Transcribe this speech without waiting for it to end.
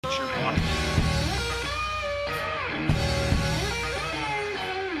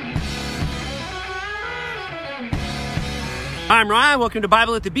Hi, I'm Ryan. Welcome to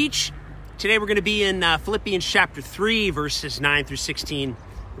Bible at the Beach. Today we're going to be in Philippians chapter 3, verses 9 through 16.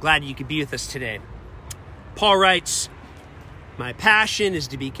 I'm glad you could be with us today. Paul writes, "My passion is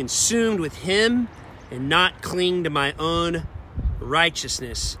to be consumed with him and not cling to my own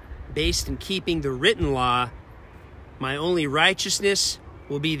righteousness. Based in keeping the written law, my only righteousness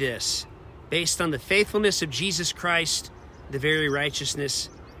will be this, based on the faithfulness of Jesus Christ, the very righteousness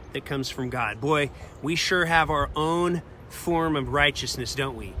that comes from God." Boy, we sure have our own form of righteousness,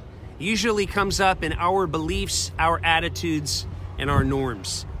 don't we? Usually comes up in our beliefs, our attitudes, and our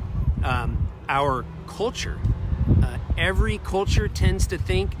norms. Our culture. Every culture tends to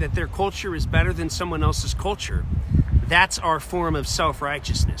think that their culture is better than someone else's culture. That's our form of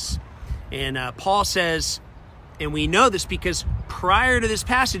self-righteousness. And Paul says, and we know this because prior to this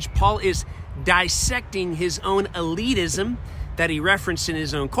passage, Paul is dissecting his own elitism that he referenced in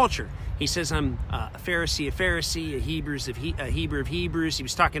his own culture. He says, I'm a Pharisee, a Hebrew of Hebrews. He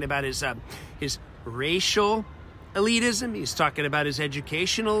was talking about his racial elitism. He was talking about his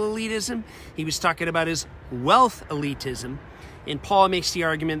educational elitism. He was talking about his wealth elitism. And Paul makes the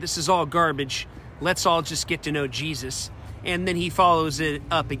argument, this is all garbage. Let's all just get to know Jesus. And then he follows it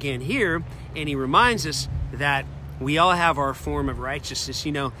up again here, and he reminds us that we all have our form of righteousness.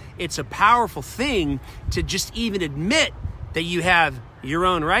 You know, it's a powerful thing to just even admit that you have your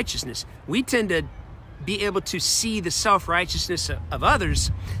own righteousness. We tend to be able to see the self-righteousness of others.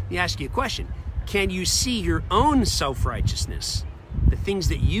 Let me ask you a question. Can you see your own self-righteousness? The things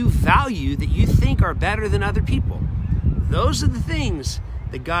that you value, that you think are better than other people. Those are the things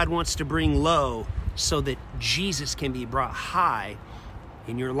that God wants to bring low so that Jesus can be brought high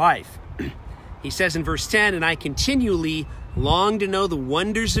in your life. He says in verse 10, "And I continually long to know the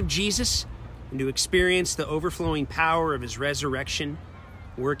wonders of Jesus and to experience the overflowing power of his resurrection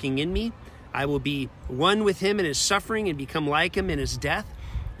working in me. I will be one with him in his suffering and become like him in his death."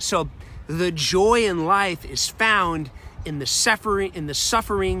 So the joy in life is found in the suffering,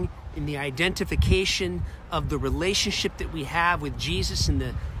 in the identification of the relationship that we have with Jesus in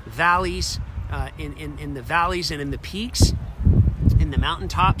the valleys, in the valleys and in the peaks, in the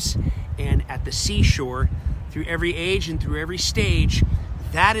mountaintops and at the seashore, through every age and through every stage.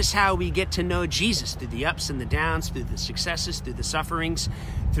 That is how we get to know Jesus, through the ups and the downs, through the successes, through the sufferings,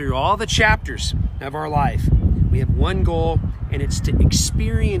 through all the chapters of our life. We have one goal, and it's to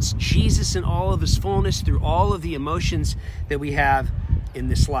experience Jesus in all of his fullness through all of the emotions that we have in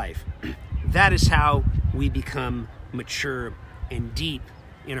this life. That is how we become mature and deep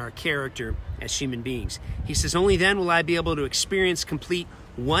in our character as human beings. He says, "Only then will I be able to experience complete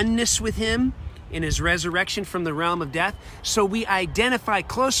oneness with him in his resurrection from the realm of death." So we identify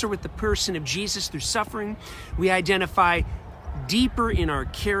closer with the person of Jesus through suffering. We identify deeper in our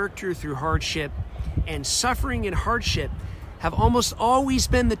character through hardship. And suffering and hardship have almost always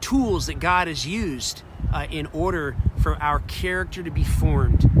been the tools that God has used in order for our character to be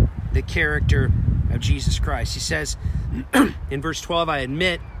formed, the character of Jesus Christ. He says in verse 12, "I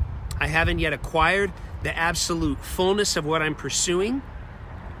admit I haven't yet acquired the absolute fullness of what I'm pursuing."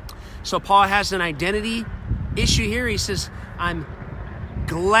 So Paul has an identity issue here. He says, I'm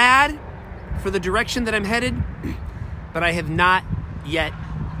glad for the direction that I'm headed, but I have not yet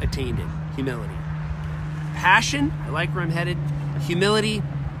attained it. Humility. Passion, I like where I'm headed. Humility,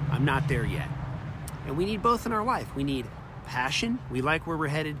 I'm not there yet. And we need both in our life. We need passion, we like where we're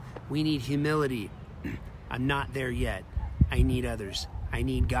headed. We need humility. I'm not there yet. I need others. I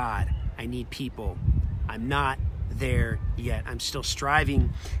need God. I need people. I'm not there yet. I'm still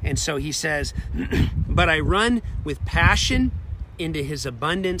striving. And so he says, "But I run with passion into his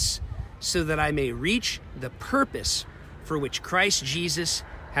abundance so that I may reach the purpose for which Christ Jesus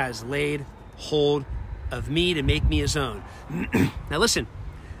has laid hold of me to make me his own." Now listen,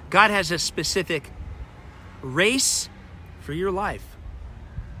 God has a specific race for your life.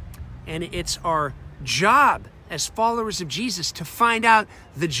 And it's our job as followers of Jesus to find out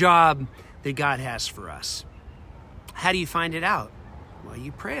the job that God has for us. How do you find it out? Well,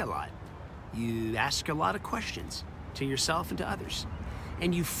 you pray a lot. You ask a lot of questions to yourself and to others.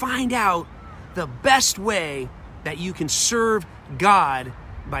 And you find out the best way that you can serve God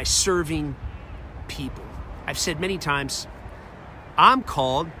by serving people. I've said many times, I'm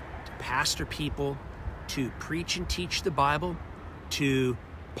called to pastor people, to preach and teach the Bible, to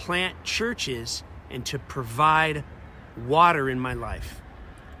plant churches, and to provide water in my life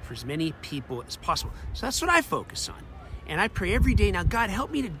for as many people as possible. So that's what I focus on. And I pray every day, now God,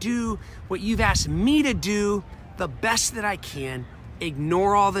 help me to do what you've asked me to do the best that I can.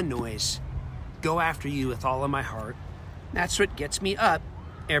 Ignore all the noise. Go after you with all of my heart. That's what gets me up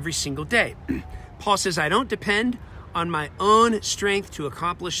every single day. Paul says, I don't depend on my own strength to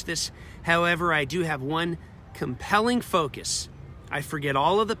accomplish this. However, I do have one compelling focus. I forget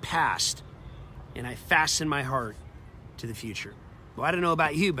all of the past and I fasten my heart to the future. Well, I don't know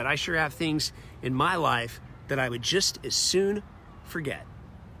about you, but I sure have things in my life that I would just as soon forget.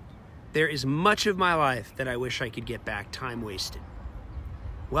 There is much of my life that I wish I could get back, time wasted.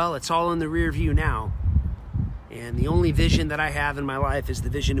 Well, it's all in the rear view now. And the only vision that I have in my life is the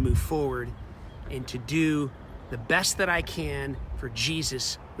vision to move forward and to do the best that I can for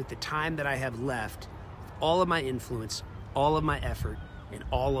Jesus with the time that I have left, all of my influence, all of my effort, and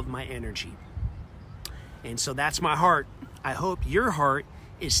all of my energy. And so that's my heart. I hope your heart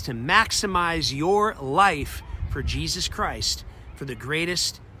is to maximize your life for Jesus Christ for the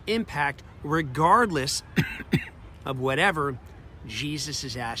greatest impact, regardless of whatever Jesus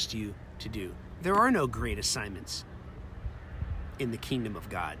has asked you to do. There are no great assignments in the kingdom of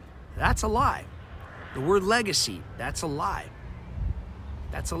God. That's a lie. The word legacy, that's a lie.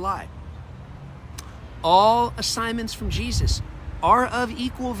 That's a lie. All assignments from Jesus are of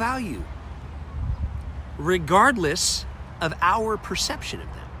equal value, regardless of our perception of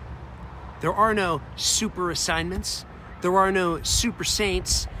them. There are no super assignments, there are no super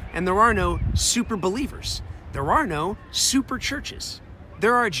saints, and there are no super believers. There are no super churches.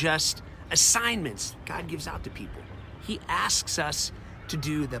 There are just assignments God gives out to people. He asks us to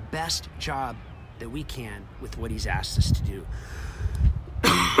do the best job that we can with what He's asked us to do.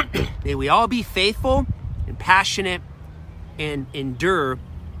 May we all be faithful and passionate and endure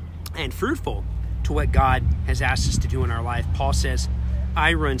and fruitful to what God has asked us to do in our life. Paul says,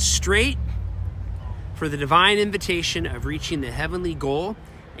 I run straight for the divine invitation of reaching the heavenly goal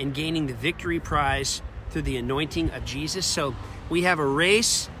and gaining the victory prize through the anointing of Jesus. So we have a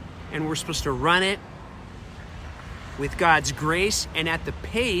race and we're supposed to run it with God's grace and at the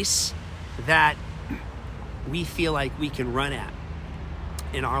pace that we feel like we can run at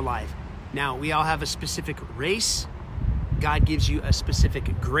in our life. Now, we all have a specific race. God gives you a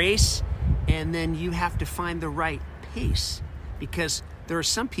specific grace, and then you have to find the right pace, because there are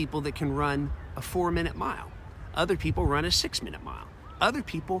some people that can run a 4-minute mile. Other people run a 6-minute mile. Other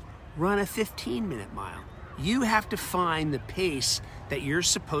people run a 15-minute mile. You have to find the pace that you're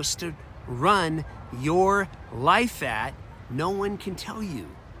supposed to run your life at. No one can tell you.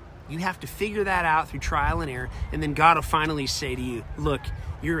 You have to figure that out through trial and error, and then God will finally say to you, look,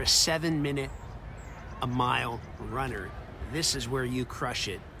 you're a 7-minute a mile runner. This is where you crush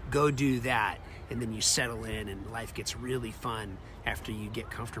it. Go do that. And then you settle in and life gets really fun after you get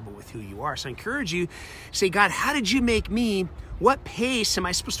comfortable with who you are. So I encourage you, say, God, how did you make me? What pace am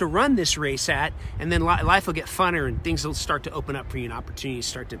I supposed to run this race at? And then life will get funner and things will start to open up for you and opportunities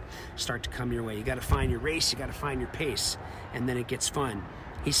start to come your way. You got to find your race. You got to find your pace. And then it gets fun.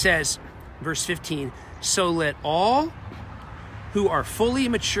 He says, verse 15, so let all who are fully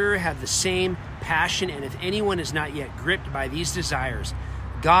mature have the same passion, and if anyone is not yet gripped by these desires,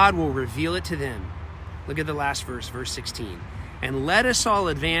 God will reveal it to them. Look at the last verse, verse 16. And let us all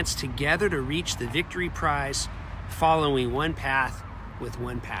advance together to reach the victory prize, following one path with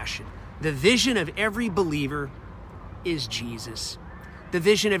one passion. The vision of every believer is Jesus. The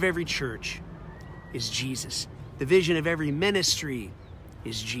vision of every church is Jesus. The vision of every ministry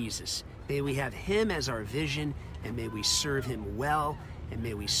is Jesus. May we have Him as our vision, and may we serve Him well, and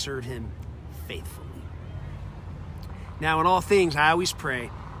may we serve Him faithfully. Now, in all things, I always pray,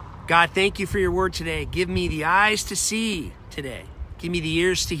 God, thank you for your word today. Give me the eyes to see today. Give me the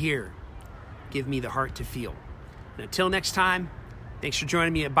ears to hear. Give me the heart to feel. And until next time, thanks for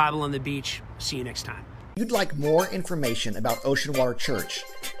joining me at Bible on the Beach. See you next time. If you'd like more information about Ocean Water Church,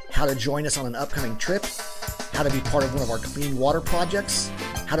 how to join us on an upcoming trip, how to be part of one of our clean water projects,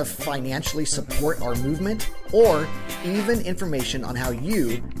 how to financially support our movement, or even information on how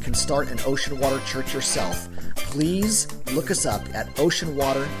you can start an Ocean Water Church yourself, please look us up at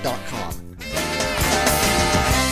oceanwater.com.